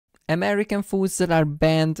American foods that are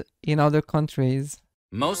banned in other countries.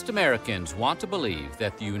 Most Americans want to believe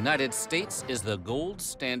that the United States is the gold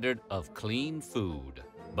standard of clean food.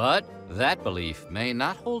 But that belief may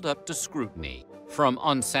not hold up to scrutiny. From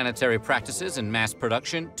unsanitary practices in mass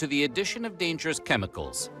production to the addition of dangerous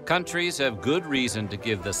chemicals, countries have good reason to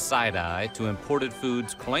give the side eye to imported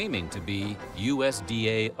foods claiming to be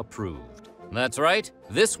USDA approved. That's right,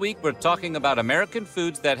 this week we're talking about American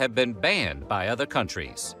foods that have been banned by other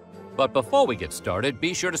countries. But before we get started,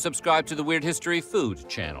 be sure to subscribe to the Weird History Food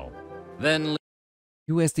channel. Then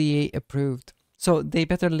USDA approved. So they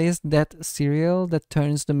better list that cereal that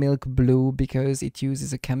turns the milk blue because it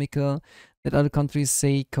uses a chemical that other countries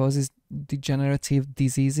say causes degenerative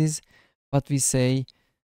diseases. But we say,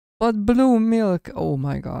 but blue milk, oh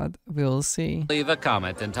my god, we'll see. leave a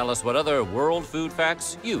comment and tell us what other world food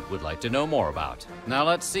facts you would like to know more about. Now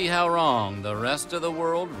let's see how wrong the rest of the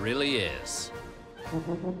world really is.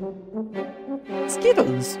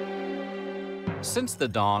 Skittles. Since the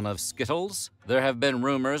dawn of Skittles, there have been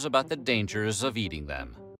rumors about the dangers of eating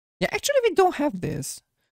them. Yeah, actually we don't have this.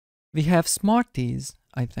 We have Smarties,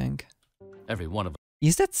 I think. Every one of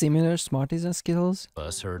Is that similar, Smarties and Skittles?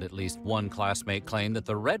 us heard at least one classmate claim that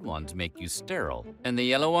the red ones make you sterile, and the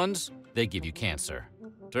yellow ones, they give you cancer.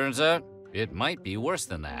 Turns out, it might be worse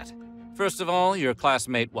than that. First of all, your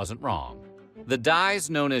classmate wasn't wrong. The dyes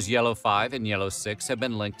known as Yellow 5 and Yellow 6 have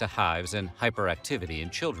been linked to hives and hyperactivity in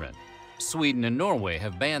children. Sweden and Norway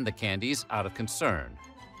have banned the candies out of concern.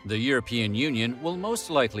 The European Union will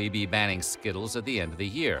most likely be banning Skittles at the end of the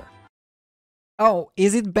year. Oh,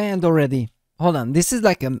 is it banned already? Hold on, this is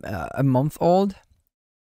like a month old.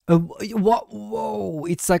 What? Whoa!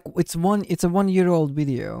 It's like it's a 1 year old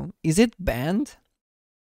video. Is it banned?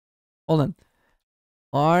 Hold on.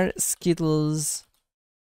 Are Skittles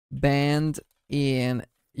banned in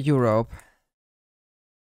Europe?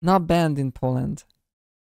 Not banned in Poland.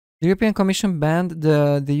 The European Commission banned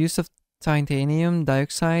the use of titanium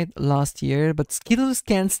dioxide last year, but Skittles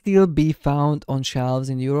can still be found on shelves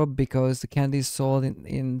in Europe because the candies sold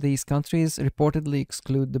in these countries reportedly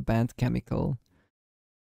exclude the banned chemical.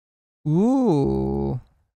 Ooh,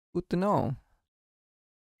 good to know.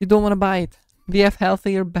 You don't want to buy it. We have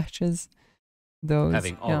healthier batches. Those,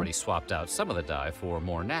 Having already swapped out some of the dye for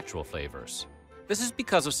more natural flavors. This is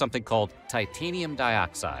because of something called titanium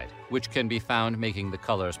dioxide, which can be found making the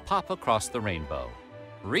colors pop across the rainbow.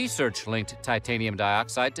 Research linked titanium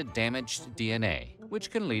dioxide to damaged DNA,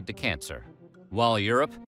 which can lead to cancer. While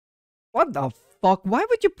Europe... What the fuck? Why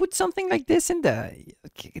would you put something like this in the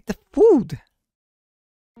food?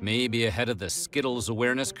 may be ahead of the Skittles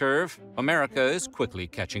awareness curve, America is quickly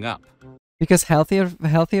catching up. Because healthier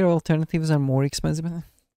alternatives are more expensive.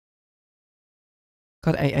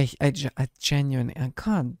 God, I genuinely, I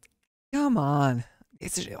can't. Come on,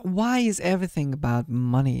 why is everything about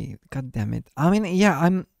money? God damn it! I mean,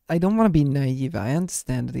 yeah, I don't want to be naive. I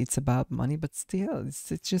understand that it's about money, but still,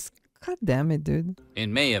 it's just, god damn it, dude.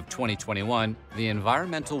 In May of 2021, the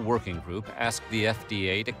Environmental Working Group asked the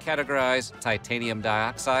FDA to categorize titanium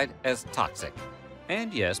dioxide as toxic.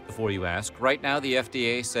 And yes, before you ask, right now the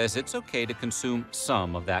FDA says it's okay to consume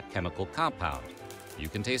some of that chemical compound. You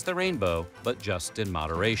can taste the rainbow, but just in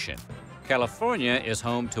moderation. California is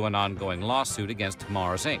home to an ongoing lawsuit against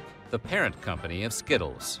Mars Inc., the parent company of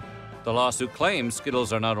Skittles. The lawsuit claims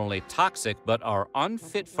Skittles are not only toxic, but are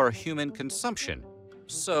unfit for human consumption.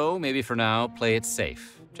 So maybe for now, play it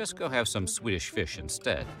safe. Just go have some Swedish fish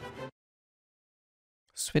instead.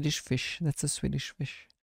 Swedish fish, that's a Swedish fish.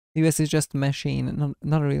 The US is just a machine,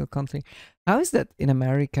 not a real country. How is that in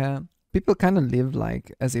America? People kind of live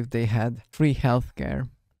like as if they had free healthcare.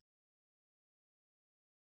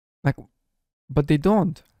 Like, but they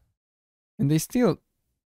don't. And they still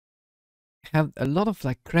have a lot of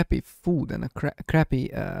like crappy food and crappy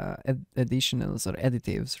additionals or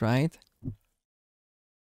additives, right?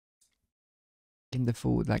 In the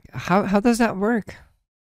food. Like, how does that work?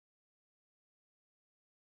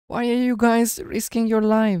 Why are you guys risking your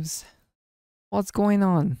lives? What's going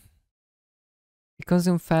on? We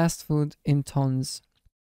consume fast food in tons.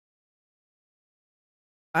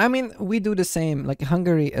 I mean, we do the same. Like,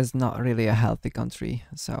 Hungary is not really a healthy country,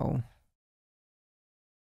 so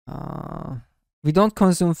we don't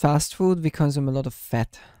consume fast food. We consume a lot of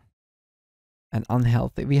fat and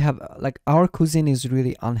unhealthy. We have like our cuisine is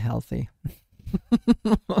really unhealthy.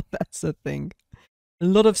 That's the thing. A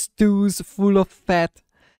lot of stews full of fat.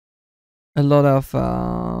 A lot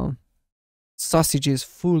of sausages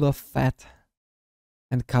full of fat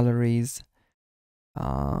and calories.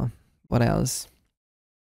 What else?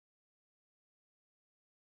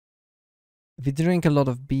 We drink a lot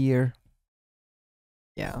of beer.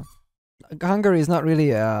 Yeah. Hungary is not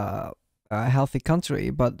really a healthy country,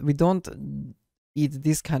 but we don't eat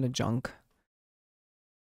this kind of junk.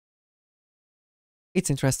 It's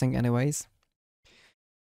interesting anyways.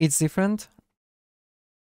 It's different.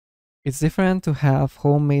 It's different to have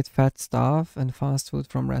homemade fat stuff and fast food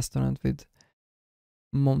from restaurant with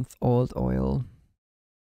month-old oil.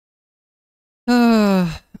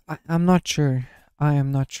 I'm not sure. I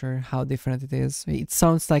am not sure how different it is. It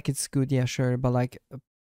sounds like it's good, yeah, sure, but like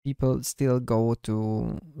people still go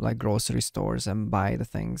to like grocery stores and buy the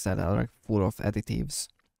things that are like full of additives,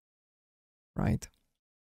 right?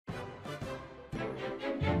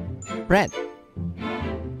 Bread.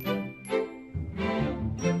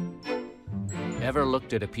 Ever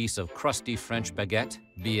looked at a piece of crusty French baguette,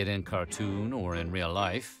 be it in cartoon or in real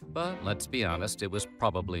life, but let's be honest, it was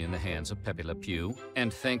probably in the hands of Pepe Le Pew,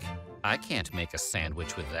 and think, I can't make a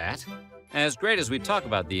sandwich with that? As great as we talk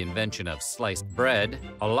about the invention of sliced bread,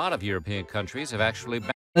 a lot of European countries have actually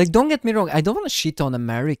like, don't get me wrong, I don't want to shit on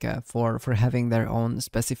America for having their own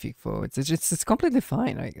specific foods. It's completely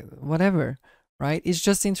fine, like whatever, right? It's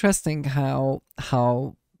just interesting how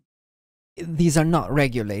these are not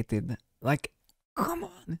regulated. Like, come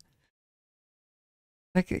on.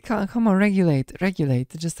 Like, come on, regulate.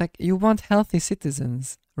 Just like, you want healthy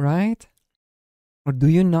citizens, right? Or do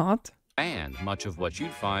you not? And much of what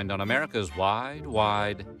you'd find on America's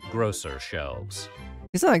wide grocer shelves.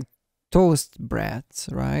 These are like toast breads,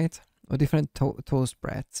 right? Or different toast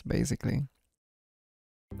breads, basically.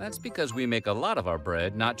 That's because we make a lot of our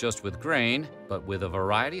bread not just with grain, but with a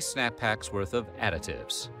variety snap packs worth of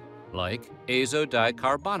additives. Like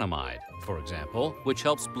azodicarbonamide, for example, which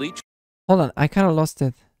helps bleach. Hold on, I kind of lost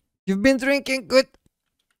it. You've been drinking good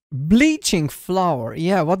bleaching flour.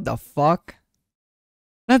 Yeah, what the fuck?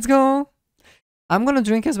 Let's go. I'm gonna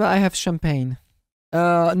drink as well. I have champagne,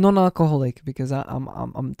 non-alcoholic, because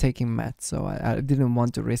I'm taking meth, so I didn't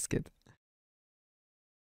want to risk it.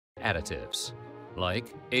 Additives,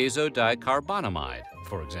 like azodicarbonamide,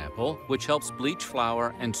 for example, which helps bleach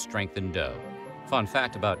flour and strengthen dough. Fun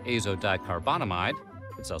fact about azodicarbonamide,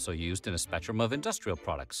 it's also used in a spectrum of industrial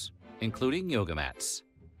products, including yoga mats.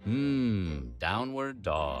 Downward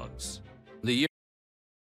dogs.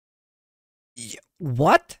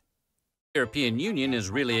 What? The European Union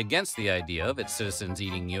is really against the idea of its citizens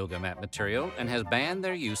eating yoga mat material and has banned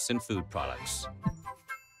their use in food products.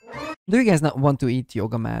 Do you guys not want to eat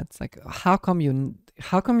yoga mats? Like, how come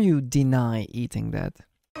you deny eating that?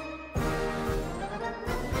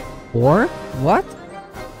 Or what?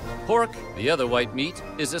 Pork, the other white meat,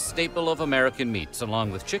 is a staple of American meats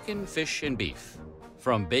along with chicken, fish, and beef.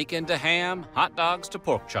 From bacon to ham, hot dogs to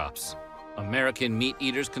pork chops. American meat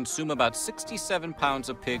eaters consume about 67 pounds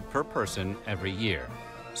of pig per person every year.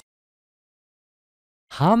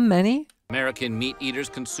 How many? American meat eaters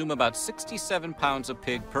consume about 67 pounds of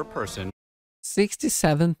pig per person.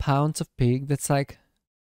 67 pounds of pig, that's like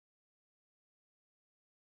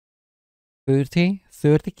 30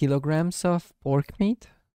 kilograms of pork meat?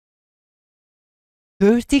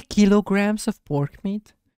 30 kilograms of pork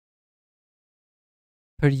meat?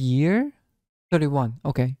 Per year? 31,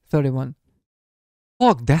 okay, 31.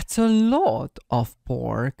 Fuck, that's a lot of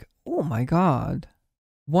pork. Oh my god.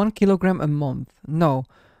 1 kilogram a month. No,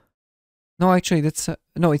 actually, that's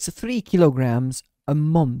no, it's 3 kilograms a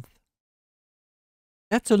month.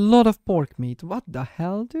 That's a lot of pork meat. What the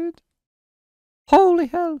hell, dude? Holy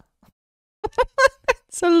hell.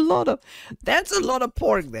 That's a lot of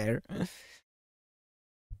pork there.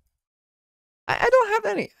 I don't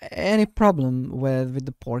have any problem with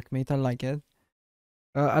the pork meat. I like it.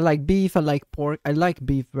 I like beef. I like pork. I like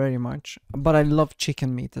beef very much, but I love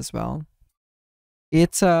chicken meat as well.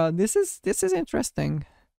 It's this is interesting.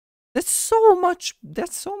 That's so much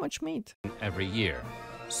meat Every year.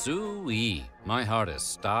 Soo-wee, my heart is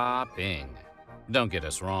stopping. Don't get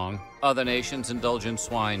us wrong, other nations indulge in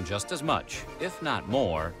swine just as much, if not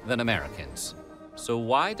more, than Americans. So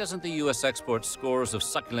why doesn't the U.S. export scores of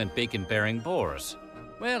succulent bacon-bearing boars?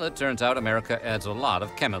 Well, it turns out America adds a lot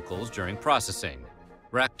of chemicals during processing.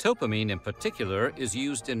 Ractopamine in particular is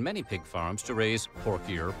used in many pig farms to raise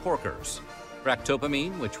porkier porkers.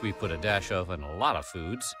 Ractopamine, which we put a dash of in a lot of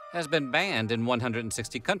foods, has been banned in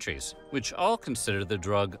 160 countries, which all consider the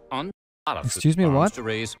drug on a lot of Excuse food me, farms what? to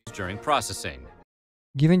raise during processing.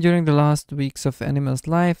 given during the last weeks of animals'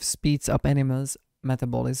 life, speeds up animals'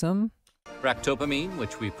 metabolism, Ractopamine,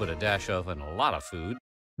 which we put a dash of in a lot of food,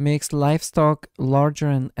 makes livestock larger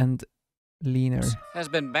and leaner. has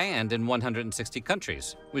been banned in 160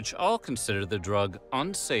 countries, which all consider the drug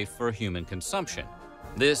unsafe for human consumption.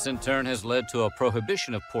 This, in turn, has led to a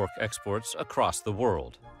prohibition of pork exports across the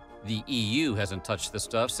world. The EU hasn't touched the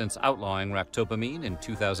stuff since outlawing ractopamine in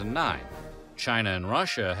 2009. China and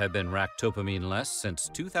Russia have been ractopamine-less since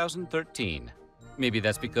 2013. Maybe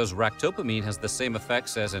that's because ractopamine has the same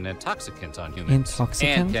effects as an intoxicant on humans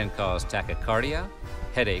and can cause tachycardia,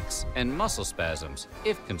 headaches, and muscle spasms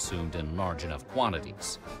if consumed in large enough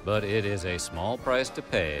quantities. But it is a small price to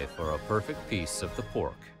pay for a perfect piece of the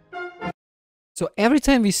pork. So every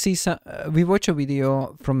time we see we watch a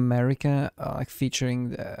video from America, like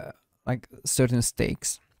featuring like certain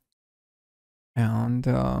steaks, and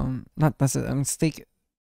not necessarily steak.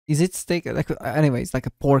 Is it steak? Like anyways, like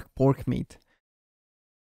a pork meat,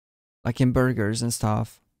 like in burgers and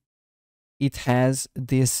stuff. It has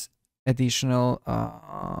this additional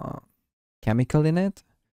chemical in it.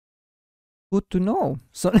 Good to know.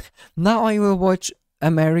 So now I will watch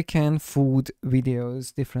American food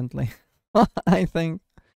videos differently. I think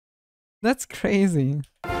that's crazy.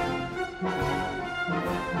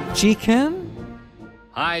 Chicken?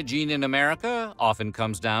 Hygiene in America often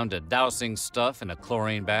comes down to dousing stuff in a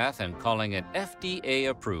chlorine bath and calling it FDA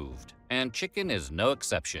approved, and chicken is no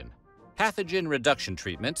exception. Pathogen reduction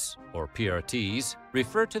treatments, or PRTs,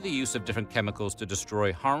 refer to the use of different chemicals to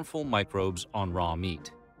destroy harmful microbes on raw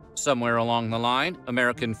meat. Somewhere along the line,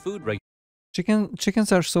 American food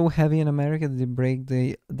Chickens are so heavy in America that they break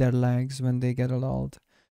their legs when they get old.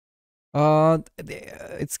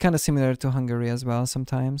 It's kind of similar to Hungary as well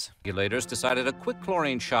sometimes. Regulators decided a quick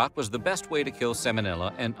chlorine shot was the best way to kill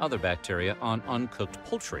salmonella and other bacteria on uncooked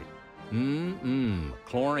poultry.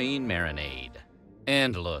 Chlorine marinade.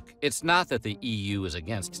 And look, it's not that the EU is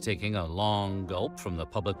against taking a long gulp from the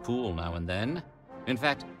public pool now and then. In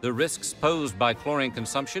fact, the risks posed by chlorine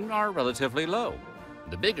consumption are relatively low.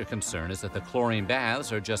 The bigger concern is that the chlorine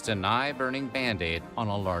baths are just an eye-burning band-aid on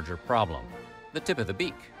a larger problem. The tip of the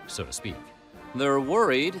beak, so to speak. They're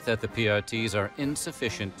worried that the PRTs are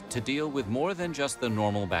insufficient to deal with more than just the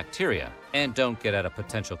normal bacteria and don't get at a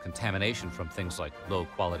potential contamination from things like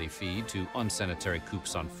low-quality feed to unsanitary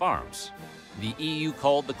coops on farms. The EU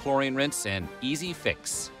called the chlorine rinse an easy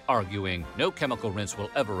fix, arguing no chemical rinse will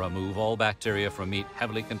ever remove all bacteria from meat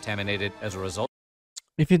heavily contaminated as a result.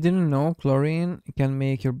 If you didn't know, chlorine can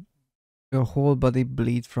make your whole body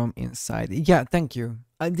bleed from inside. Yeah, thank you.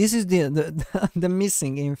 This is the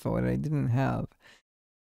missing info that I didn't have.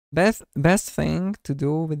 Best thing to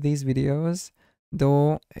do with these videos,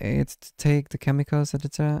 though, it's to take the chemicals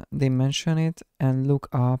editor, they mention it, and look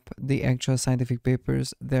up the actual scientific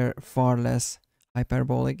papers. They're far less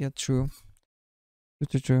hyperbolic. Yeah, true.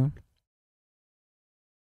 True.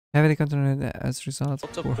 Heavily contaminated as a result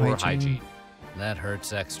of poor hygiene. That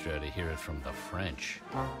hurts extra to hear it from the French.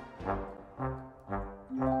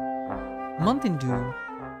 Mountain Dew.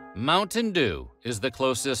 Mountain Dew is the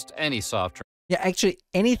closest any soft drink. Yeah, actually,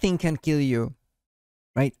 anything can kill you,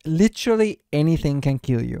 right? Literally anything can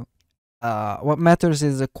kill you. What matters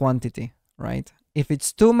is the quantity, right? If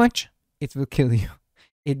it's too much, it will kill you.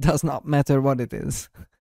 It does not matter what it is,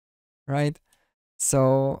 right?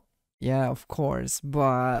 So yeah, of course,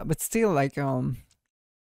 but still, like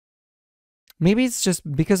maybe it's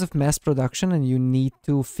just because of mass production and you need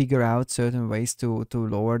to figure out certain ways to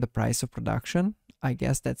lower the price of production. I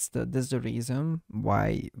guess that's the reason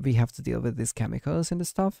why we have to deal with these chemicals in the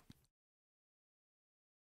stuff.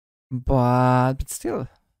 But still,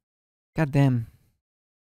 goddamn,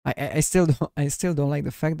 I still don't like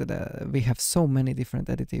the fact that we have so many different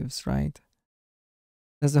additives, right?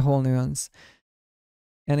 That's the whole nuance.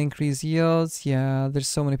 And increase yields. Yeah, there's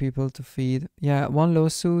so many people to feed. Yeah, one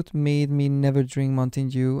lawsuit made me never drink Mountain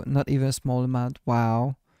Dew, not even a small amount.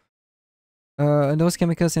 Wow. And those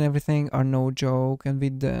chemicals and everything are no joke, and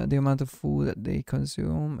with the amount of food that they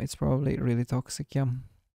consume, it's probably really toxic. Yeah.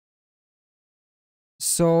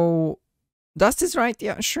 So Dust is right.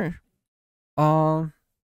 Yeah, sure. But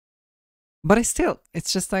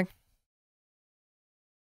it's just like,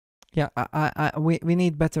 yeah, we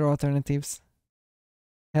need better alternatives.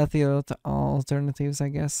 Healthier alternatives, I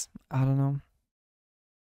guess. I don't know.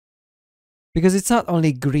 Because it's not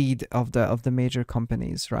only greed of the major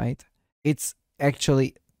companies, right? It's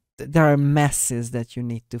actually, there are masses that you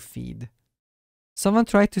need to feed. Someone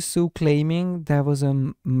tried to sue claiming there was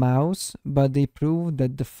a mouse, but they proved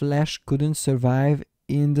that the flesh couldn't survive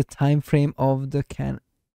in the time frame of the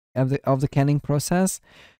canning process,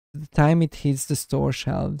 the time it hits the store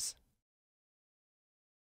shelves.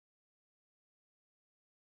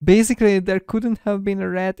 Basically, there couldn't have been a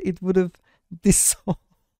rat, it would have dissolved.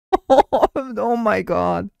 Oh my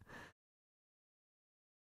god.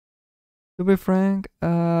 To be frank,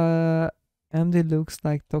 MD looks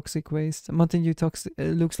like toxic waste. Mountain Dew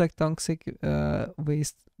looks like toxic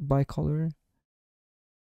waste by color.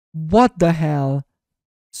 What the hell?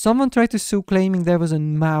 Someone tried to sue claiming there was a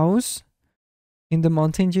mouse in the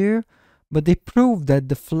Mountain Dew, but they proved that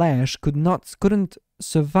the flash couldn't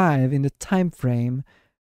survive in the time frame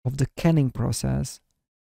of the canning process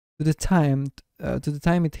to the time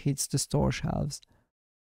it hits the store shelves.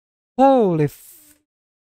 Holy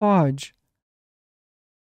fudge!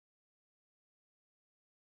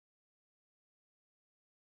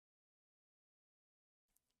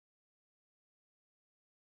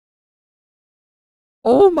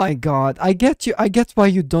 Oh my god! I get you. I get why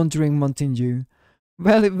you don't drink Mountain Dew.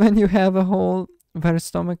 Well, when you have a hole where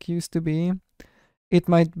stomach used to be, it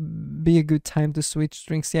might be a good time to switch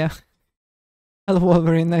drinks. Yeah. Hello,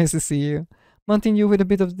 Wolverine. Nice to see you. Mountain Dew with a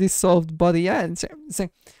bit of dissolved body. Yeah,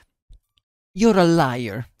 you're a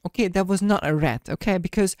liar. Okay, that was not a rat. Okay,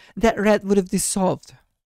 because that rat would have dissolved.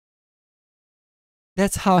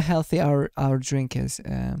 That's how healthy our drink is.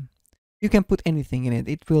 You can put anything in it;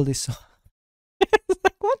 it will dissolve.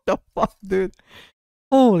 Like, what the fuck, dude?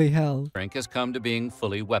 Holy hell! Drink has come to being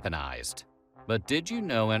fully weaponized. But did you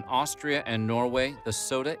know in Austria and Norway the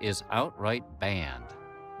soda is outright banned?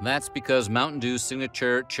 That's because Mountain Dew's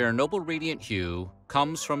signature Chernobyl radiant hue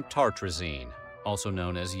comes from tartrazine, also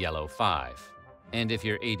known as yellow 5. And if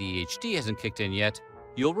your ADHD hasn't kicked in yet,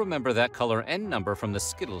 you'll remember that color and number from the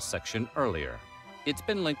Skittles section earlier. It's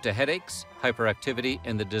been linked to headaches, hyperactivity,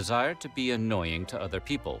 and the desire to be annoying to other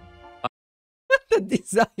people. The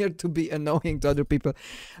desire to be annoying to other people.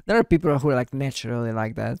 There are people who are like naturally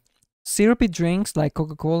like that. Syrupy drinks like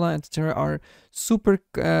Coca-Cola, etc., are super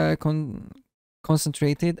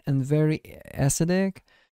concentrated and very acidic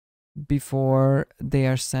before they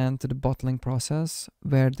are sent to the bottling process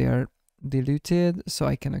where they are diluted. So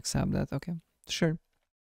I can accept that. Okay, sure.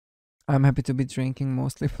 I'm happy to be drinking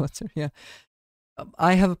mostly water. Yeah,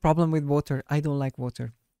 I have a problem with water. I don't like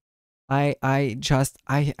water. I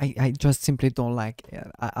just simply don't like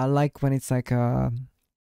it. I like when it's like I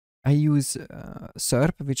use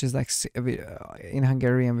syrup, which is like in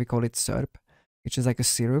Hungarian we call it syrup, which is like a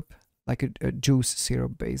syrup, like a juice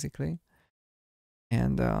syrup basically.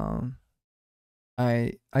 And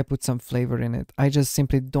I put some flavor in it. I just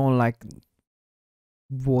simply don't like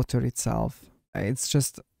water itself. It's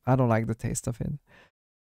just I don't like the taste of it.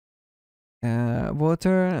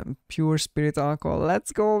 Water, pure spirit alcohol.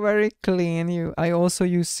 Let's go, very clean. I also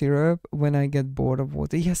use syrup when I get bored of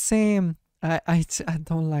water. Yeah, same. I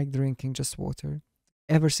don't like drinking just water.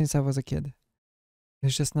 Ever since I was a kid,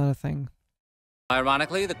 it's just not a thing.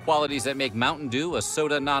 Ironically, the qualities that make Mountain Dew a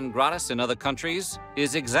soda non gratis in other countries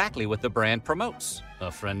is exactly what the brand promotes: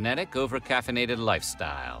 a frenetic, over-caffeinated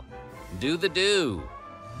lifestyle. Do the do.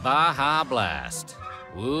 Baja Blast.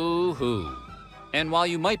 Woo-hoo. And while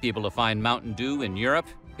you might be able to find Mountain Dew in Europe,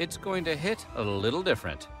 it's going to hit a little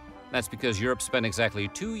different. That's because Europe spent exactly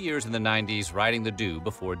 2 years in the 90s riding the dew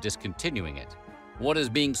before discontinuing it. What is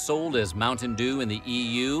being sold as Mountain Dew in the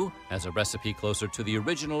EU has a recipe closer to the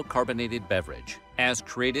original carbonated beverage, as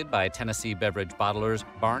created by Tennessee beverage bottlers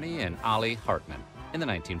Barney and Ollie Hartman in the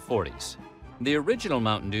 1940s. The original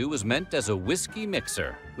Mountain Dew was meant as a whiskey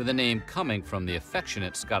mixer, with the name coming from the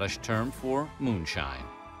affectionate Scottish term for moonshine.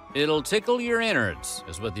 It'll tickle your innards,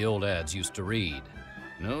 is what the old ads used to read.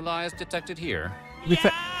 No lies detected here.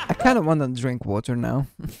 I kind of want to drink water now.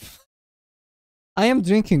 I am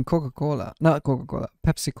drinking Coca-Cola, not Coca-Cola,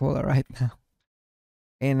 Pepsi-Cola right now.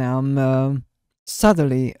 And I'm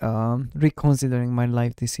suddenly reconsidering my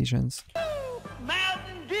life decisions.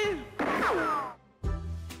 Mountain Dew.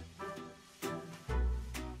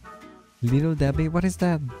 Little Debbie, what is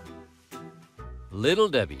that? Little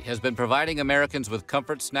Debbie has been providing Americans with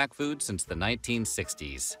comfort snack food since the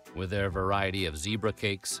 1960s, with their variety of zebra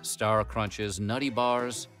cakes, star crunches, nutty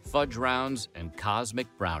bars, fudge rounds, and cosmic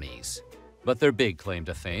brownies. But their big claim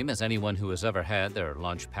to fame, as anyone who has ever had their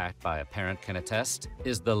lunch packed by a parent can attest,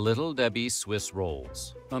 is the Little Debbie Swiss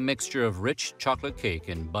Rolls, a mixture of rich chocolate cake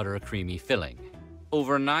and butter-creamy filling.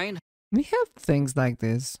 Over 900 We have things like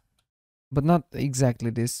this, but not exactly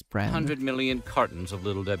this brand. million cartons of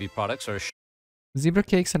Little Debbie products are Zebra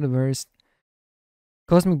cakes are the worst.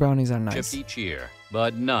 Cosmic brownies are shipped nice. each year,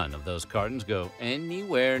 but none of those cartons go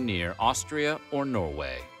anywhere near Austria or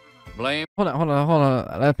Norway. Blame Hold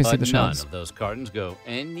on. Let me see But the none shelves. of those cartons go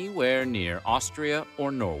anywhere near Austria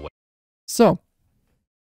or Norway. So,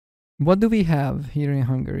 what do we have here in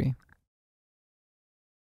Hungary?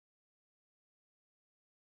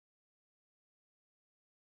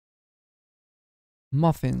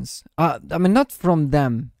 Muffins. I mean, not from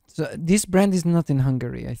them. So this brand is not in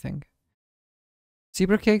Hungary, I think.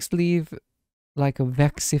 Zebra cakes leave like a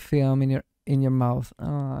waxy film in your mouth.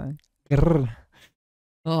 Ah, grrr.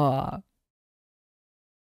 Ah.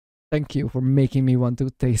 Thank you for making me want to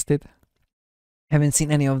taste it. Haven't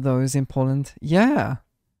seen any of those in Poland. Yeah.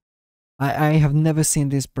 I have never seen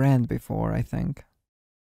this brand before, I think.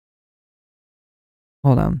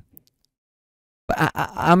 Hold on. But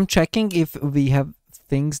I'm checking if we have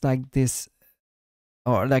things like this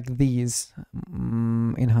or like these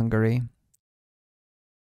in Hungary.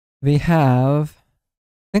 We have,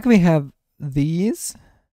 I think we have these,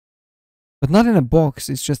 but not in a box.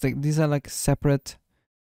 It's just like these are like separate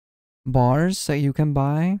bars that you can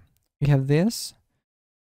buy. We have this.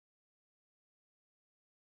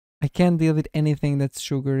 I can't deal with anything that's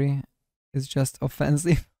sugary. It's just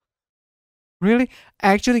offensive. Really?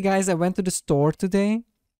 Actually, guys, I went to the store today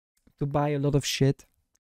to buy a lot of shit.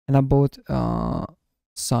 And I bought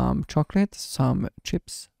some chocolate, some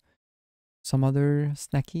chips, some other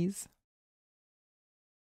snackies.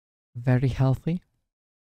 Very healthy.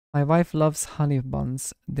 My wife loves honey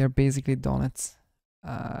buns. They're basically donuts.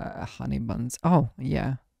 Honey buns. Oh,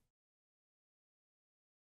 yeah.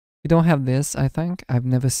 We don't have this, I think. I've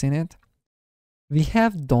never seen it. We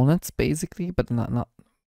have donuts basically, but not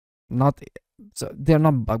so they're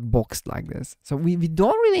not boxed like this. So we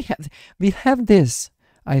don't really have, we have this,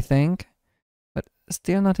 I think, but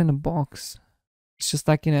still not in a box. It's just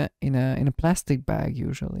like in a plastic bag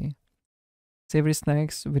usually. Savory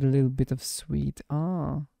snacks with a little bit of sweet.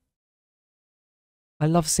 Ah, I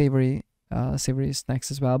love savory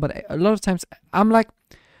snacks as well. But a lot of times I'm like,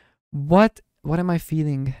 what am I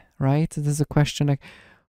feeling? Right? There's a question like,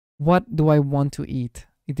 what do I want to eat?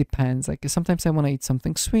 It depends. Like sometimes I want to eat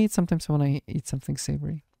something sweet. Sometimes I want to eat something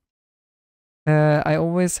savory. I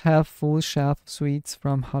always have full shelf of sweets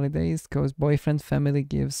from holidays because boyfriend family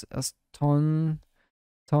gives us ton,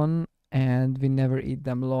 and we never eat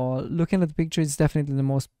them. Lol. Looking at the picture, it's definitely the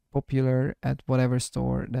most popular at whatever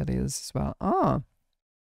store that is as well. Ah.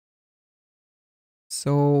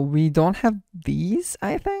 So we don't have these,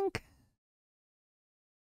 I think.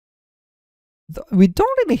 We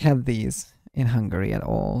don't really have these in Hungary at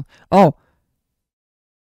all. Oh,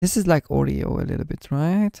 this is like Oreo a little bit,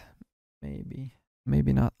 right?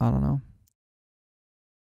 Maybe not. I don't know.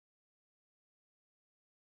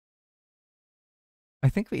 I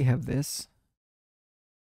think we have this.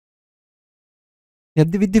 Yeah,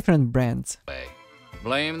 with different brands.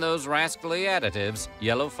 Blame those rascally additives,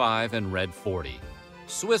 yellow 5 and red 40.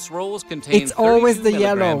 Swiss rolls contain It's always 32 the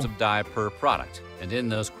milligrams yellow. of dye per product, and in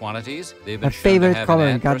those quantities, they've My been shown favorite to have color,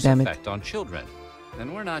 an adverse goddammit. effect on children.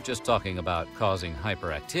 And we're not just talking about causing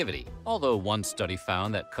hyperactivity, although one study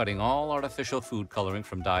found that cutting all artificial food coloring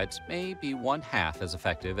from diets may be 1/2 as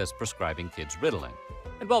effective as prescribing kids Ritalin.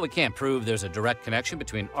 And while we can't prove there's a direct connection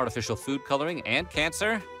between artificial food coloring and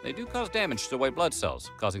cancer, they do cause damage to white blood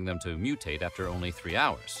cells, causing them to mutate after only 3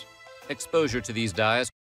 hours. Exposure to these dyes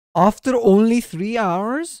After only 3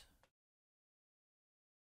 hours?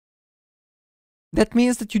 That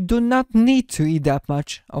means that you do not need to eat that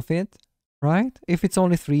much of it, right? If it's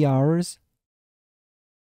only 3 hours.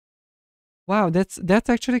 Wow, that's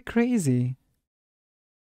actually crazy.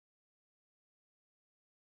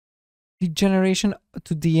 Degeneration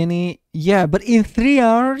to DNA. Yeah, but in 3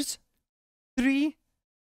 hours? 3?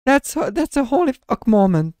 That's a holy fuck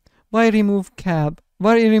moment. Why remove cab?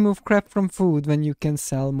 Why remove crap from food when you can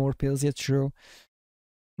sell more pills? Yeah, true.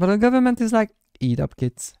 But the government is like, eat up,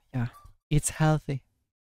 kids. Yeah, it's healthy.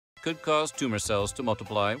 could cause tumor cells to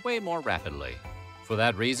multiply way more rapidly. For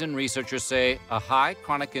that reason, researchers say a high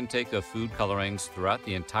chronic intake of food colorings throughout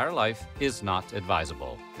the entire life is not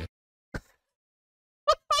advisable.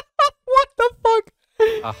 What the fuck?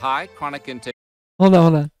 A high chronic intake Hold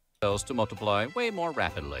on. cells to multiply way more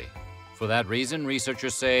rapidly. For that reason,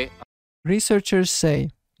 researchers say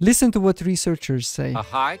Listen to what researchers say. a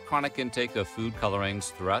high chronic intake of food colorings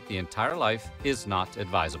throughout the entire life is not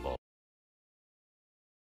advisable.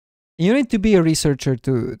 You need to be a researcher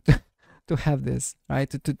to have this, right?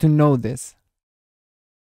 To know this.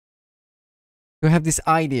 To have this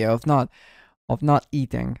idea of not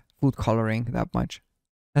eating food coloring that much.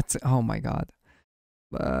 That's, oh my god.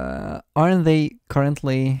 Aren't they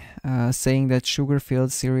currently saying that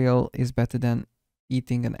sugar-filled cereal is better than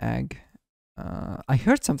eating an egg? I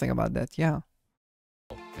heard something about that, yeah.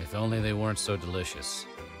 If only they weren't so delicious.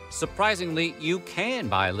 Surprisingly, you can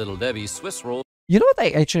buy Little Debbie's Swiss rolls. You know what I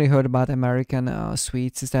actually heard about American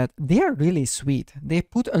sweets is that they are really sweet. They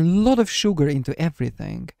put a lot of sugar into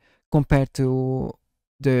everything compared to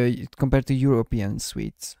European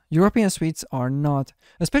sweets. European sweets are not,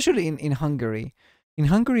 especially in Hungary. In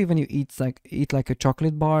Hungary, when you eat like a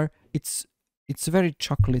chocolate bar, it's very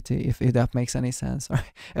chocolatey, if that makes any sense,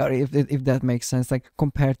 or if that makes sense, like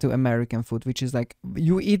compared to American food, which is like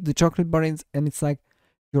you eat the chocolate bar and it's like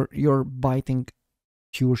you're biting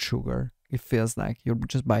pure sugar. It feels like you're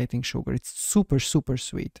just biting sugar. It's super, super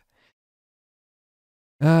sweet.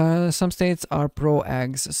 Some states are pro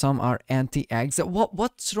eggs, some are anti eggs.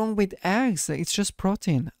 What's wrong with eggs? It's just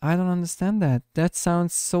protein. I don't understand that. That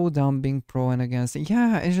sounds so dumb, being pro and against.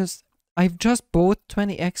 Yeah, it's just I've just bought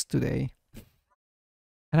 20 eggs today,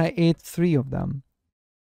 and I ate 3 of them.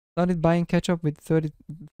 Started buying ketchup with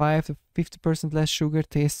 35 to 50% less sugar.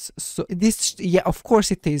 Tastes so this, yeah, of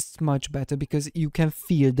course it tastes much better because you can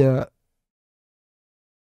feel the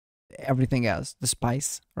everything else, the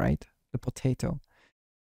spice, right? The potato.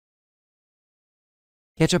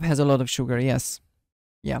 Ketchup has a lot of sugar, yes.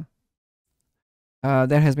 Yeah.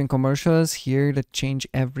 There has been commercials here that change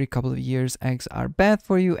every couple of years. Eggs are bad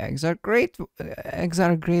for you. Eggs are great. Eggs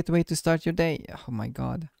are a great way to start your day. Oh my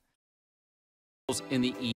god. In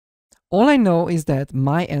the E. All I know is that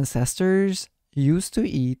my ancestors used to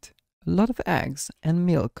eat a lot of eggs and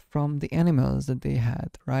milk from the animals that they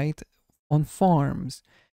had, right? On farms.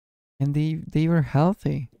 And they were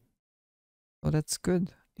healthy. So that's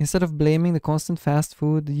good. Instead of blaming the constant fast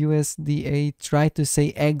food, the USDA tried to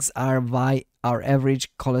say eggs are why our average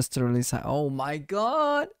cholesterol is high. Oh my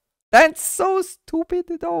god! That's so stupid.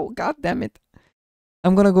 Oh, god damn it.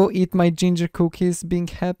 I'm gonna go eat my ginger cookies, being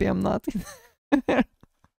happy I'm not.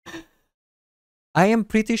 I am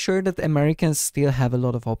pretty sure that Americans still have a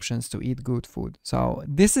lot of options to eat good food. So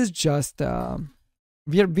this is just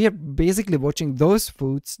we're basically watching those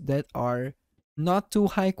foods that are not too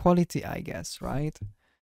high quality, I guess, right?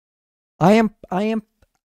 I am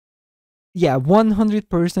yeah,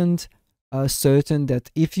 100% certain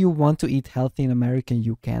that if you want to eat healthy in America,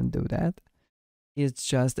 you can do that. It's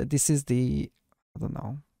just that this is the, I don't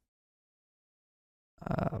know.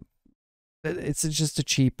 It's just a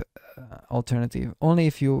cheap alternative. Only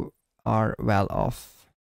if you are well off.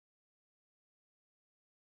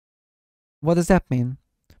 What does that mean?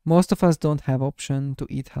 Most of us don't have option to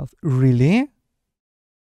eat health. Really?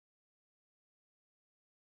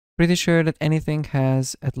 Pretty sure that anything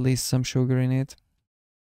has at least some sugar in it.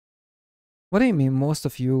 What do you mean most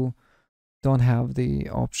of you don't have the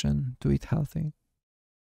option to eat healthy?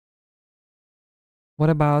 What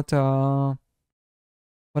about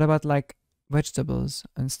like vegetables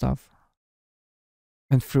and stuff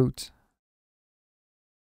and fruit?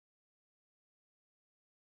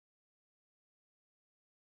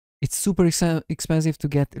 It's super expensive to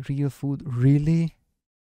get real food. Really?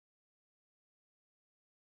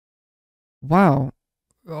 Wow.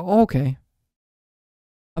 Okay.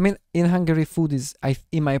 I mean, in Hungary, food is,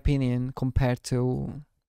 in my opinion, compared to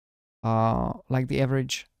like the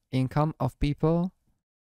average income of people,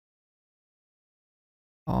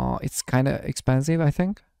 it's kind of expensive, I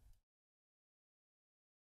think.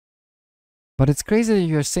 But it's crazy that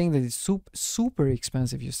you're saying that it's super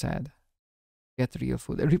expensive. You said get real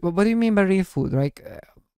food. What do you mean by real food? Like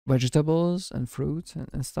vegetables and fruits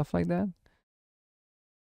and stuff like that?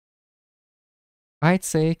 I'd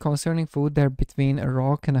say concerning food, they're between a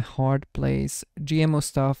rock and a hard place. GMO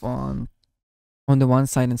stuff on the one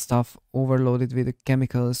side and stuff overloaded with the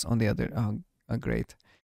chemicals on the other. Great.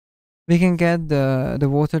 We can get the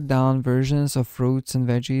watered down versions of fruits and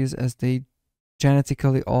veggies as they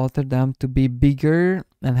genetically alter them to be bigger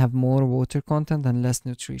and have more water content and less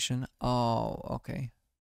nutrition. Oh, okay.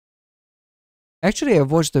 Actually, I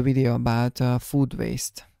watched a video about food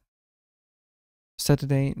waste.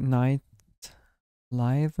 Saturday Night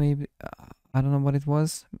Live, maybe. I don't know what it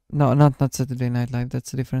was. No, not Saturday Night Live.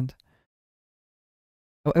 That's different.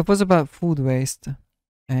 Oh, it was about food waste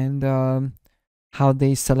and how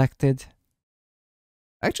they selected.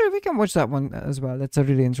 Actually, we can watch that one as well. That's a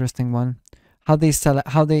really interesting one. How they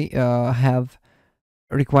have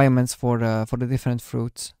requirements for the different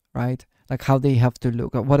fruits, right? Like how they have to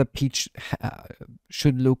look, what a peach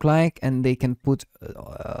should look like, and they can put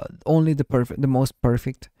only the perfect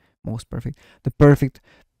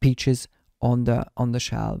peaches on the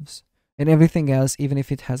shelves, and everything else, even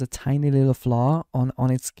if it has a tiny little flaw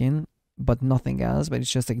on its skin, but nothing else, but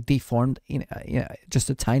it's just like deformed in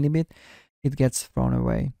just a tiny bit, it gets thrown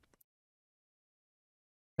away.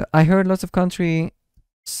 I heard lots of countryside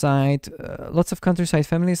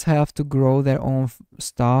families have to grow their own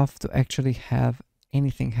stuff to actually have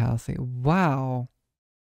anything healthy. Wow.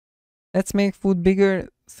 Let's make food bigger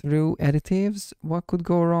through additives. What could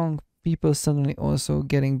go wrong? People suddenly also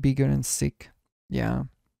getting bigger and sick. Yeah.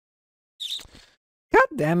 God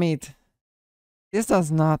damn it. This does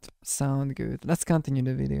not sound good. Let's continue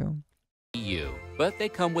the video. EU, but they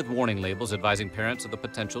come with warning labels advising parents of the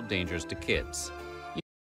potential dangers to kids.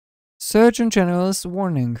 Surgeon General's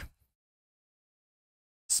warning.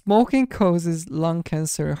 Smoking causes lung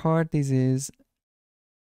cancer, heart disease.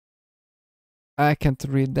 I can't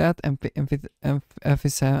read that.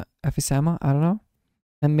 Emphysema, I don't know.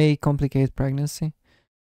 And may complicate pregnancy.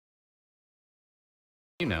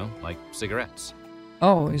 You know, like cigarettes.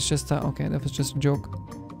 Oh, it's just okay. That was just a joke.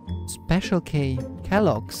 Special K,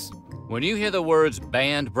 Kellogg's. When you hear the words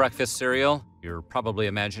banned breakfast cereal, you're probably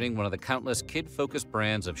imagining one of the countless kid-focused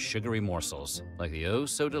brands of sugary morsels, like the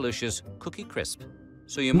oh-so-delicious Cookie Crisp.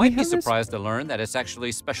 So you might be surprised to learn that it's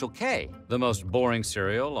actually Special K, the most boring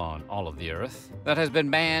cereal on all of the earth, that has been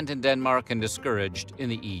banned in Denmark and discouraged in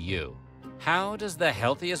the EU. How does the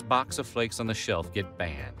healthiest box of flakes on the shelf get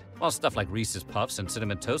banned? While stuff like Reese's Puffs and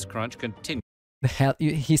Cinnamon Toast Crunch continue.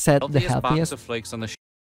 He said the healthiest box of flakes on the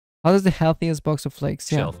How does the healthiest box of flakes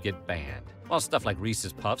shelf get banned? While stuff like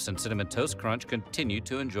Reese's Puffs and Cinnamon Toast Crunch continue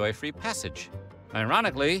to enjoy free passage.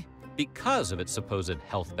 Ironically, because of its supposed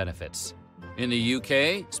health benefits. In the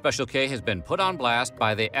UK, Special K has been put on blast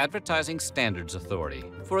by the Advertising Standards Authority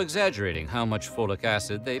for exaggerating how much folic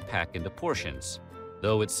acid they pack into portions.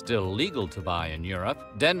 Though it's still legal to buy in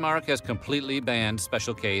Europe, Denmark has completely banned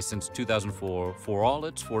Special K since 2004 for all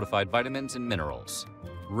its fortified vitamins and minerals.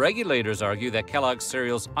 Regulators argue that Kellogg's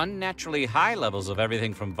cereal's unnaturally high levels of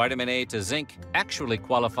everything from vitamin A to zinc actually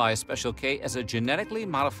qualify Special K as a genetically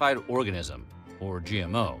modified organism, or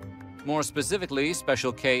GMO. More specifically,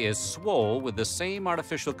 Special K is swole with the same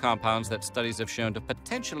artificial compounds that studies have shown to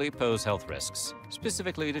potentially pose health risks,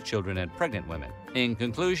 specifically to children and pregnant women. In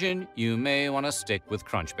conclusion, you may want to stick with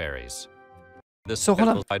crunch berries. So hold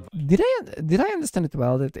on. Did I understand it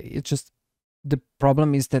well? That it's just the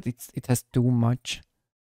problem is that it has too much,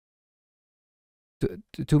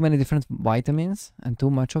 too many different vitamins and too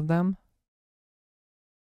much of them.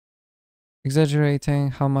 Exaggerating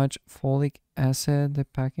how much folic acid they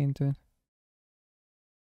pack into it.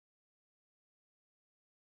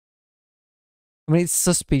 I mean, it's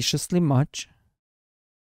suspiciously much.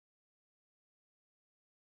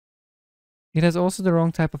 It has also the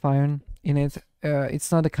wrong type of iron in it.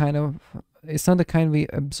 It's not the kind we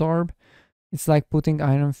absorb. It's like putting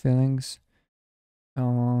iron fillings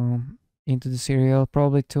into the cereal.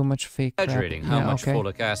 Probably too much fake crap. Exaggerating how much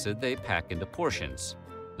folic acid they pack into portions.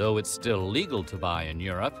 Though it's still legal to buy in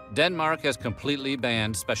Europe, Denmark has completely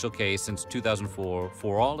banned Special K since 2004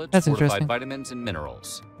 for all its fortified vitamins and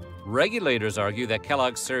minerals. Regulators argue that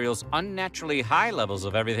Kellogg's cereal's unnaturally high levels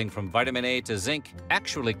of everything from vitamin A to zinc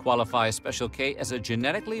actually qualify Special K as a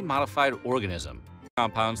genetically modified organism.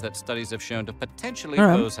 Compounds that studies have shown to potentially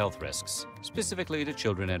pose health risks, specifically to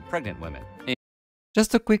children and pregnant women.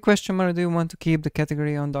 Just a quick question, Mara. Do you want to keep the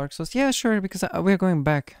category on Dark Souls? Yeah, sure, because we're going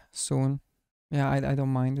back soon. Yeah, I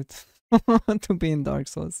don't mind it to be in Dark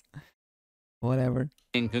Souls. Whatever.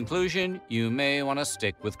 In conclusion, you may want to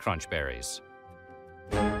stick with crunch berries.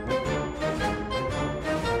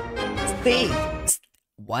 Steak!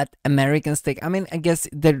 What? American steak? I mean, I guess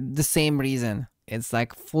they're the same reason. It's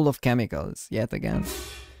like full of chemicals, yet again.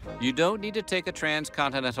 You don't need to take a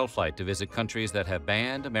transcontinental flight to visit countries that have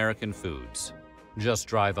banned American foods. Just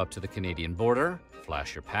drive up to the Canadian border,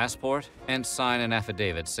 flash your passport, and sign an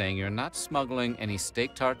affidavit saying you're not smuggling any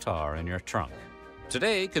steak tartare in your trunk.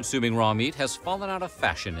 Today, consuming raw meat has fallen out of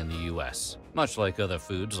fashion in the US, much like other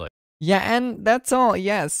foods like... Yeah, and that's all.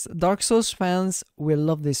 Yes, Dark Souls fans will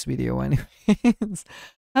love this video anyways.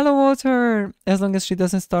 Hello, Water! As long as she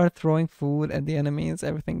doesn't start throwing food at the enemies,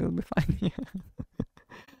 everything will be fine.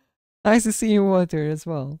 Nice to see you, Water, as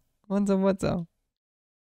well. What's up, what's up?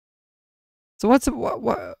 So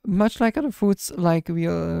what much like other foods, like we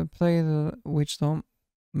play which don't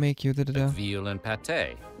make you veal and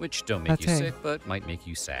pate, which don't make you sick but might make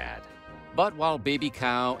you sad. But while baby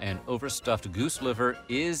cow and overstuffed goose liver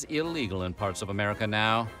is illegal in parts of America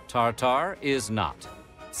now, tartare is not.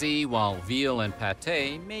 See, while veal and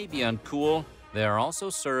pate may be uncool, they are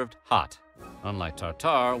also served hot, unlike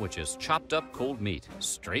tartare, which is chopped up cold meat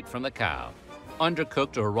straight from the cow.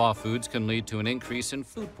 Undercooked or raw foods can lead to an increase in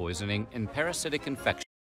food poisoning and parasitic infection.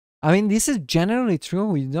 I mean, this is generally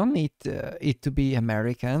true. You don't need it to be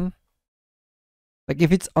American. Like,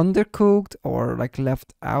 if it's undercooked or like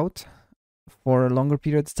left out for a longer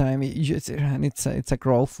period of time, and it's like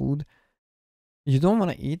raw food, you don't want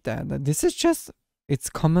to eat that. This is just, it's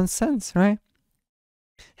common sense, right?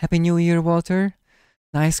 Happy New Year, Walter.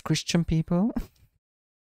 Nice Christian people.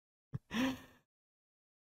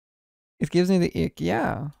 It gives me the ick,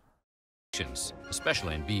 yeah.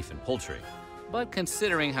 Especially in beef and poultry. But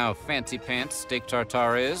considering how fancy pants steak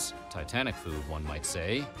tartare is, Titanic food one might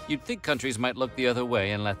say, you'd think countries might look the other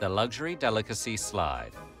way and let the luxury delicacy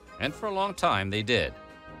slide. And for a long time they did.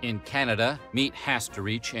 In Canada, meat has to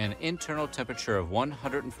reach an internal temperature of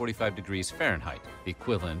 145 degrees Fahrenheit, the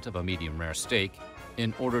equivalent of a medium rare steak,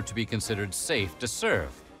 in order to be considered safe to serve.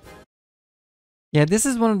 Yeah, this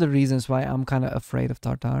is one of the reasons why I'm kind of afraid of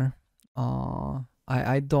tartar.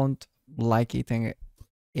 I don't like eating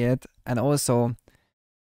it, and also,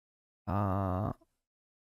 how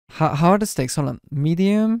are the steaks? Hold on,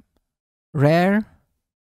 medium, rare.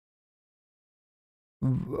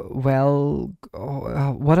 Well,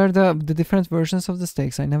 what are the different versions of the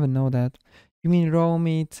steaks? I never know that. You mean raw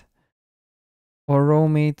meat or raw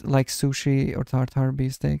meat like sushi or tartar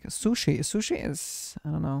beef steak? Sushi is, I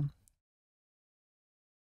don't know.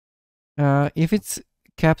 If it's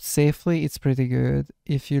kept safely, it's pretty good.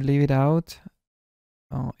 If you leave it out,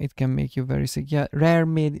 oh, it can make you very sick. Yeah, rare,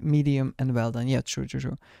 medium, and well done. Yeah, true.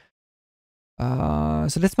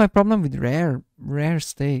 So that's my problem with rare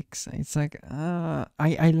steaks. It's like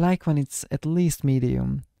I like when it's at least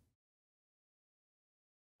medium.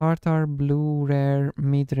 Tartar, blue, rare,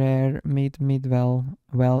 mid,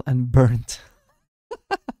 well, and burnt.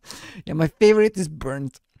 Yeah, my favorite is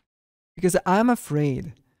burnt because I'm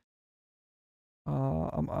afraid.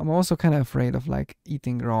 I'm also kind of afraid of like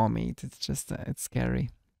eating raw meat. It's just it's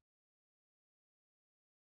scary.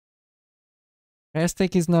 Rare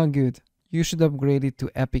steak is not good. You should upgrade it to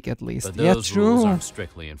epic at least. But Yeah, those rules true. aren't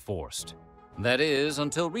strictly enforced. That is,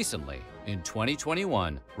 until recently. In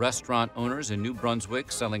 2021, restaurant owners in New Brunswick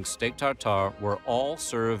selling steak tartare were all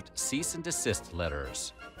served cease and desist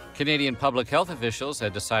letters. Canadian public health officials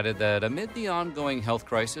had decided that amid the ongoing health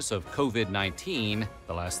crisis of COVID-19,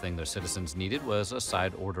 the last thing their citizens needed was a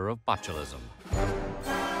side order of botulism.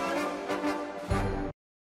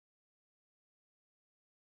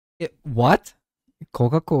 What?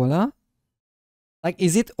 Coca-Cola? Like,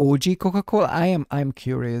 is it OG Coca-Cola? I'm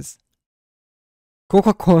curious.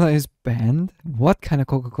 Coca-Cola is banned? What kind of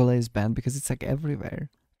Coca-Cola is banned? Because it's like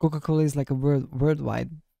everywhere. Coca-Cola is like a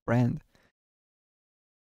worldwide brand.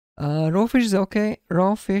 Raw fish is okay.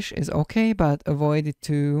 Raw fish is okay, but avoid it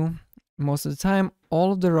too. Most of the time,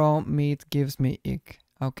 all of the raw meat gives me ick.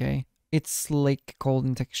 Okay. It's slick, cold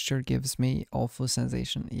in texture, gives me awful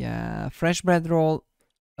sensation. Yeah. Fresh bread roll,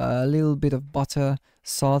 a little bit of butter,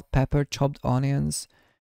 salt, pepper, chopped onions,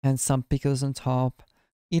 and some pickles on top.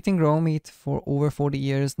 Eating raw meat for over 40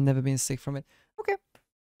 years, never been sick from it. Okay.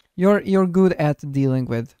 You're good at dealing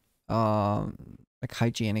with like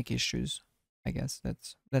hygienic issues. I guess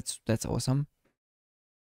that's awesome.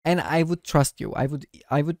 And I would trust you. I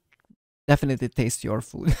would definitely taste your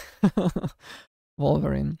food.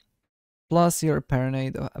 Wolverine. Plus you're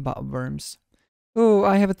paranoid about worms. Oh,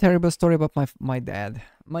 I have a terrible story about my dad.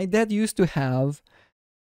 My dad used to have.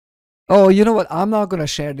 Oh, you know what? I'm not gonna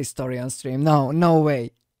share this story on stream. No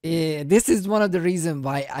way. This is one of the reasons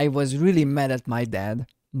why I was really mad at my dad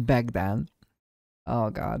back then.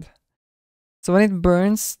 Oh god. So when it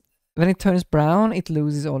burns, when it turns brown, it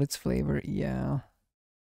loses all its flavor. Yeah.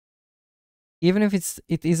 Even if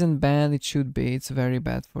it isn't bad, it should be. It's very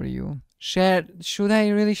bad for you. Should I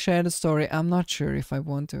really share the story? I'm not sure if I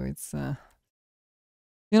want to. It's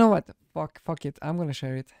you know what? Fuck it. I'm gonna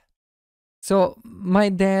share it. So my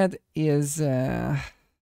dad is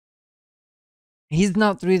he's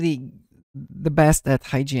not really the best at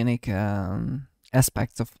hygienic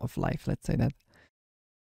aspects of life, let's say that.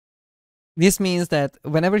 This means that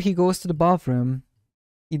whenever he goes to the bathroom,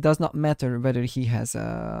 it does not matter whether he has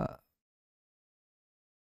to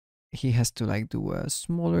like do a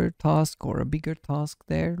smaller task or a bigger task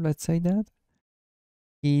there, let's say that.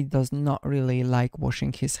 He does not really like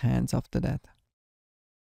washing his hands after that.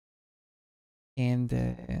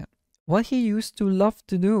 And what he used to love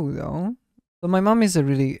to do though, so my mom is I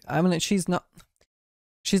mean, she's not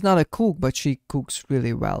a cook, but she cooks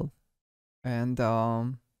really well. And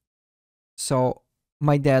so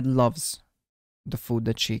my dad loves the food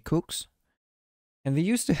that she cooks. And we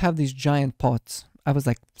used to have these giant pots. I was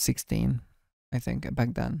like 16, I think,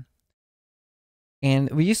 back then.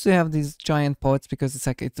 And we used to have these giant pots because it's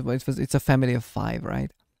like it's a family of 5,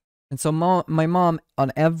 right? And so my mom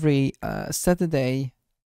on every Saturday,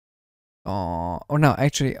 or no,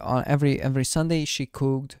 actually on every Sunday, she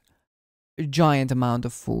cooked a giant amount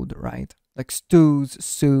of food, right? Like stews,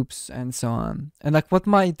 soups, and so on. And like what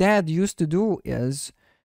my dad used to do is,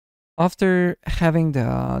 after having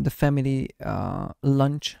the family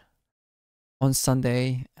lunch on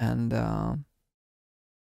Sunday and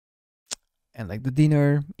like the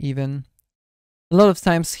dinner even, a lot of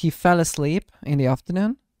times he fell asleep in the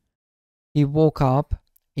afternoon. He woke up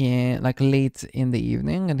in like late in the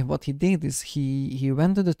evening, and what he did is he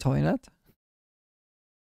went to the toilet,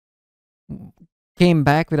 came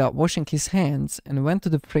back without washing his hands and went to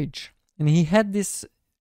the fridge. And he had this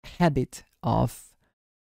habit of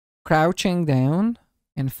crouching down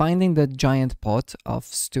and finding the giant pot of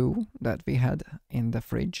stew that we had in the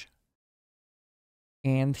fridge.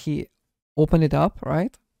 And he opened it up,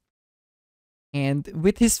 right? And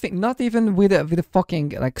with his not even with a fucking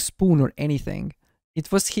like spoon or anything,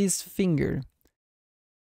 it was his finger.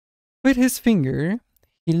 With his finger,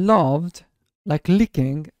 he loved like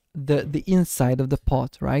licking the inside of the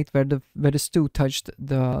pot, right, where the stew touched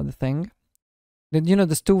the thing. Then, you know,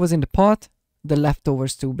 the stew was in the pot, the leftover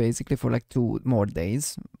stew basically for like 2 more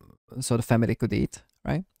days, so the family could eat,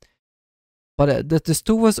 right? But the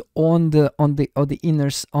stew was on the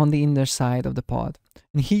inner side of the pot,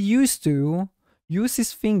 and he used to use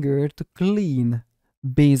his finger to clean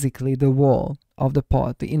basically the wall of the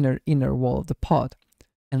pot, the inner wall of the pot,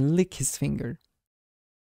 and lick his finger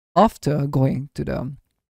after going to the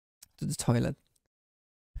toilet.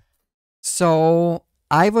 So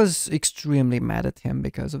I was extremely mad at him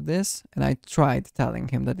because of this, and I tried telling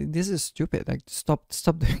him that this is stupid. Like, stop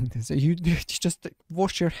doing this. You just like,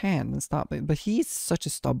 wash your hand and stop it. But he's such a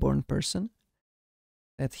stubborn person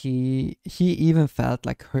that he even felt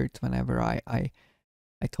like hurt whenever I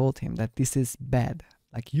told him that this is bad.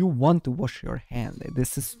 Like, you want to wash your hand.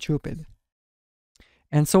 This is stupid.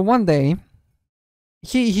 And so one day,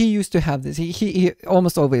 he used to have this. He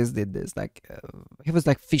almost always did this. Like, he was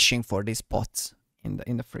like fishing for these pots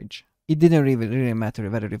in the fridge. It didn't really matter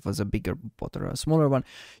whether it was a bigger pot or a smaller one.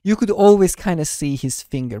 You could always kind of see his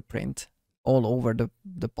fingerprint all over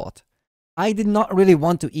the pot. I did not really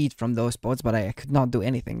want to eat from those pots, but I could not do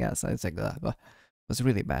anything else. I was like, it was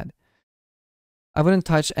really bad. I wouldn't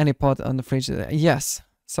touch any pot on the fridge. Yes,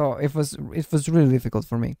 so it was really difficult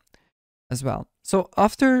for me as well. So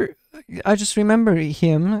after, I just remember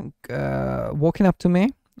him walking up to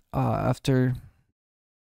me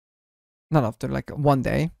like one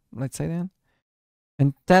day, let's say then,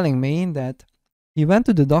 and telling me that he went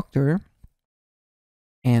to the doctor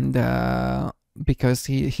and because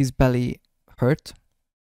his belly hurt,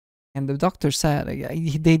 and the doctor said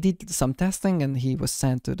they did some testing and he was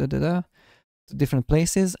sent to to different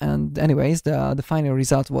places, and anyways the final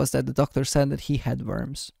result was that the doctor said that he had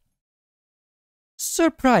worms.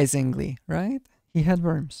 Surprisingly, right? He had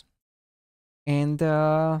worms. And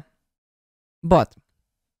but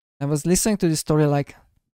I was listening to this story like,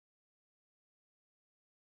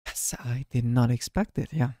 yes, I did not expect it.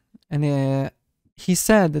 Yeah. And he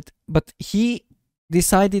said that, but he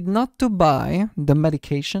decided not to buy the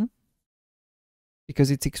medication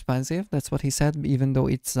because it's expensive. That's what he said, even though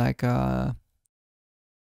it's like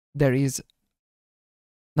there is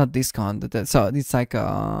not discount, so it's like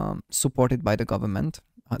supported by the government,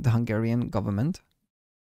 the Hungarian government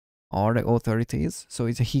or the authorities. So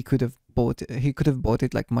he could have bought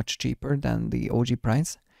it like much cheaper than the OG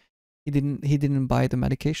price. He didn't buy the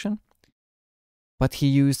medication, but he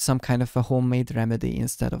used some kind of a homemade remedy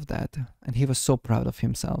instead of that, and he was so proud of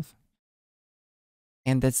himself.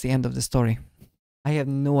 And that's the end of the story. I have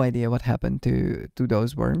no idea what happened to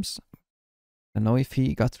those worms. I don't know if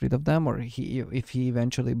he got rid of them or if he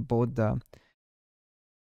eventually bought the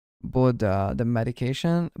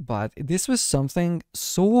medication, but this was something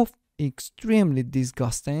so extremely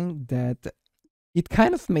disgusting that it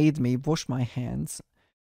kind of made me wash my hands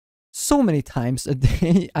so many times a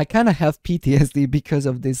day. I kind of have PTSD because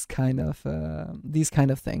of these kind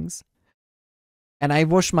of things, and I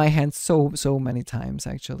wash my hands so many times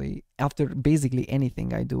actually after basically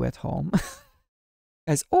anything I do at home.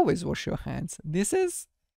 Guys, always wash your hands. This is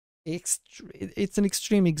it's an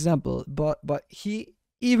extreme example, but he,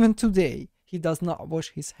 even today, he does not wash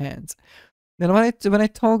his hands. Then when I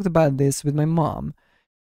talked about this with my mom,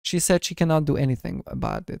 she said she cannot do anything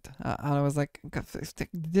about it. And I was like,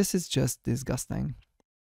 this is just disgusting.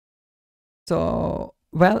 So,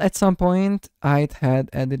 well, at some point, I had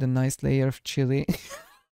added a nice layer of chili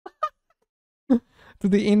to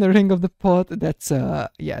the inner ring of the pot. That's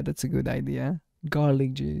that's a good idea.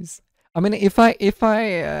 Garlic juice. I mean, if I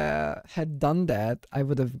had done that, I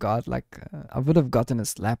would have gotten a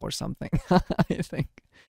slap or something. I think.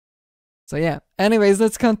 So yeah. Anyways,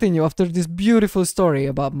 let's continue after this beautiful story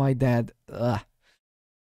about my dad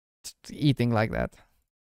eating like that.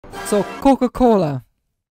 So Coca-Cola.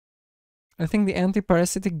 I think the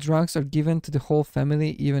antiparasitic drugs are given to the whole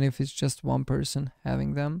family, even if it's just one person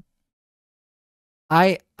having them.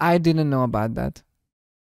 I didn't know about that.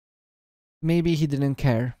 Maybe he didn't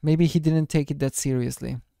care. Maybe he didn't take it that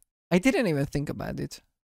seriously. I didn't even think about it.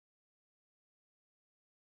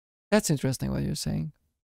 That's interesting what you're saying.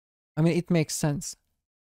 I mean, it makes sense.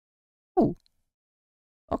 Oh,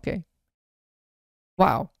 okay.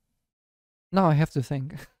 Wow. Now I have to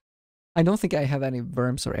think. I don't think I have any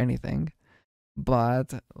worms or anything,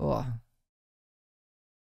 but oh,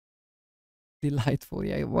 delightful.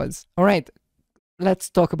 Yeah, it was. All right, let's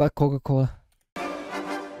talk about Coca-Cola.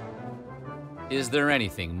 Is there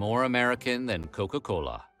anything more American than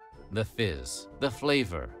Coca-Cola? The fizz, the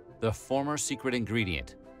flavor, the former secret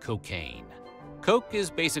ingredient, cocaine. Coke is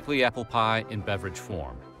basically apple pie in beverage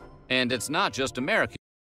form. And it's not just Americans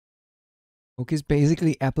Coke is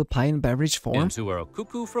basically apple pie in beverage form. who are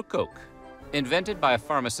cuckoo for Coke. Invented by a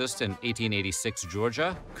pharmacist in 1886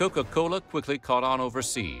 Georgia, Coca-Cola quickly caught on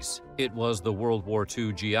overseas. It was the World War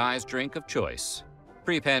II GI's drink of choice.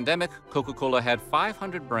 Pre-pandemic, Coca-Cola had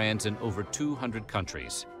 500 brands in over 200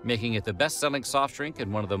 countries, making it the best-selling soft drink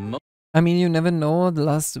and one of the most I mean, you never know. The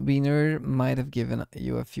last winner might have given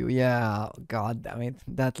you a few. Yeah, god damn it.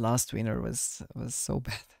 That last winner was so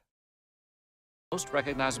bad.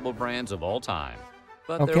 recognizable brands of all time.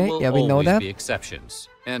 But there Okay, will yeah, we know always that. be exceptions.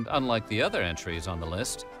 And unlike the other entries on the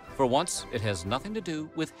list, for once, it has nothing to do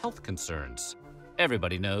with health concerns.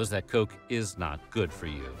 Everybody knows that Coke is not good for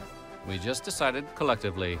you. We just decided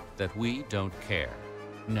collectively that we don't care.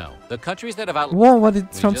 No, the countries that have outlawed... Whoa, what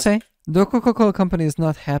did We Trump just- say? The Coca-Cola company is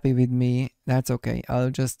not happy with me. That's okay. I'll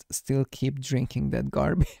just still keep drinking that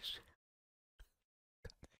garbage.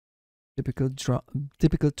 Typical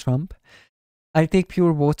Trump. I take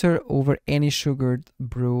pure water over any sugared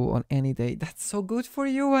brew on any day. That's so good for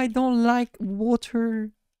you. I don't like water.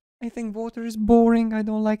 I think water is boring. I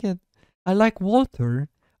don't like it. I like water.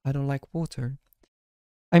 I don't like water.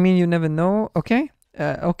 I mean, you never know. Okay.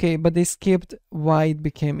 Okay, but they skipped why it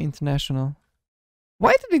became international.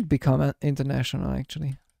 Why did it become international,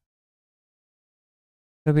 actually?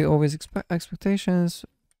 There'll be always expectations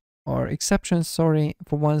or exceptions, sorry.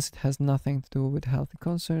 For once, it has nothing to do with healthy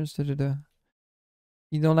concerns.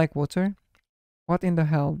 You don't like water? What in the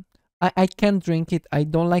hell? I can't drink it. I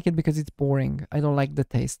don't like it because it's boring. I don't like the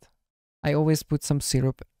taste. I always put some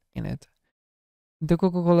syrup in it. The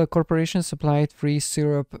Coca-Cola Corporation supplied free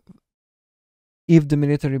syrup if the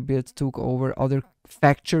military bill took over other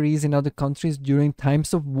factories in other countries during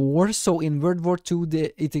times of war. So in World War II,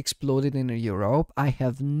 it exploded in Europe. I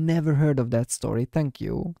have never heard of that story. Thank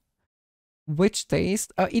you. Which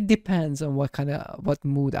taste? It depends on what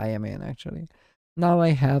mood I am in, actually. Now I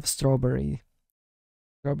have strawberry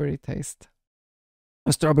taste,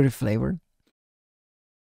 a strawberry flavor.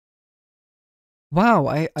 Wow,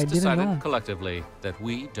 I didn't decided know. collectively that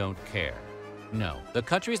we don't care. No, the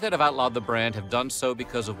countries that have outlawed the brand have done so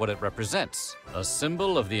because of what it represents, a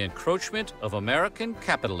symbol of the encroachment of American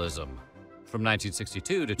capitalism. From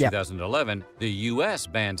 1962 to 2011, the U.S.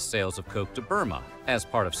 banned sales of Coke to Burma as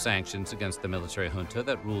part of sanctions against the military junta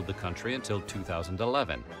that ruled the country until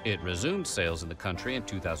 2011. It resumed sales in the country in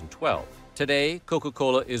 2012. Today,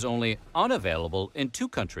 Coca-Cola is only unavailable in 2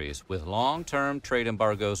 countries with long-term trade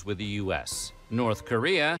embargoes with the U.S. North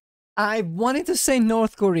Korea. I wanted to say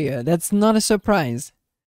North Korea. That's not a surprise.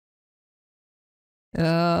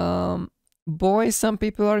 Boy, some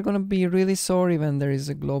people are gonna be really sorry when there is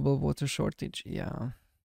a global water shortage. Yeah.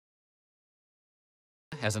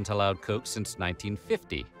 Hasn't allowed Coke since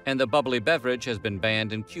 1950, and the bubbly beverage has been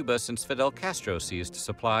banned in Cuba since Fidel Castro seized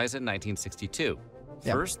supplies in 1962.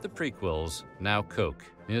 Yep. First the prequels, now Coke.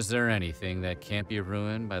 Is there anything that can't be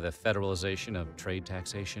ruined by the federalization of trade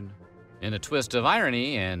taxation? In a twist of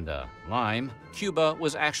irony and lime, Cuba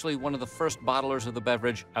was actually one of the first bottlers of the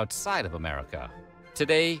beverage outside of America.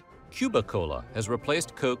 Today, Cuba Cola has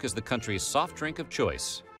replaced Coke as the country's soft drink of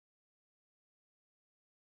choice.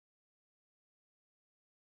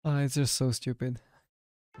 It's just so stupid.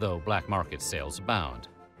 Though black market sales abound.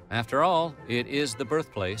 After all, it is the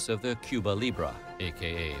birthplace of the Cuba Libre,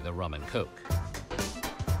 aka the rum and Coke.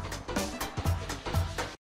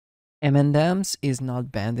 M&M's is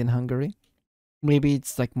not banned in Hungary. Maybe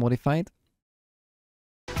it's like modified.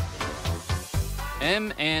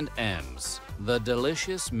 M&M's, the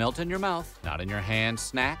delicious melt-in-your-mouth, not-in-your-hand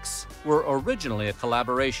snacks, were originally a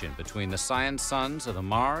collaboration between the Scion sons of the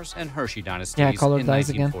Mars and Hershey dynasties color in dyes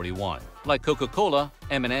again. 1941. Like Coca-Cola,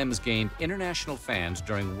 M&M's gained international fans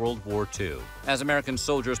during World War II, as American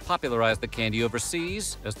soldiers popularized the candy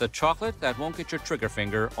overseas as the chocolate that won't get your trigger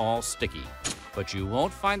finger all sticky. But you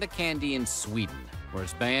won't find the candy in Sweden, where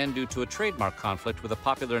it's banned due to a trademark conflict with a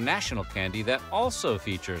popular national candy that also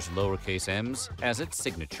features lowercase m's as its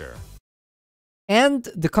signature. And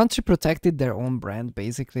the country protected their own brand,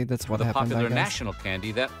 basically. That's what With a happened, popular I guess. national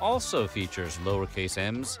candy that also features lowercase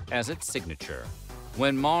m's as its signature.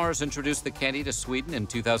 When Mars introduced the candy to Sweden in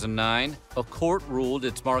 2009, a court ruled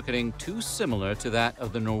its marketing too similar to that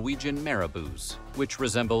of the Norwegian Marabous, which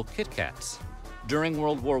resemble Kit Kats. During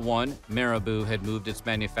World War I, Marabou had moved its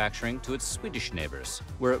manufacturing to its Swedish neighbors,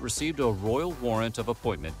 where it received a royal warrant of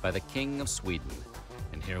appointment by the King of Sweden.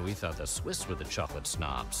 And here we thought the Swiss were the chocolate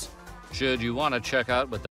snobs. Should you want to check out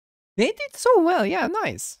what the They did so well, yeah,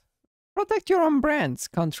 nice. Protect your own brands,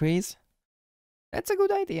 countries. That's a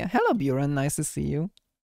good idea. Hello, Buren, nice to see you.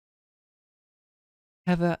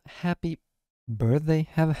 Have a happy birthday,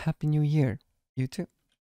 have a happy new year. You too.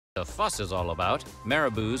 fuss is all about,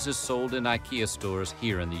 Marabou's is sold in IKEA stores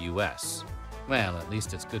here in the US. Well, at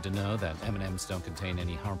least it's good to know that M&Ms don't contain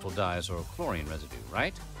any harmful dyes or chlorine residue,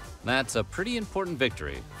 right? That's a pretty important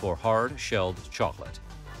victory for hard-shelled chocolate.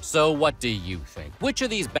 So what do you think? Which of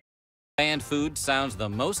these banned foods sounds the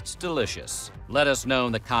most delicious? Let us know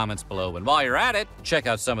in the comments below, and while you're at it, check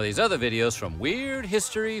out some of these other videos from Weird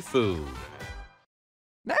History Food.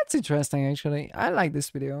 That's interesting, actually. I like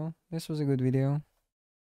this video. This was a good video.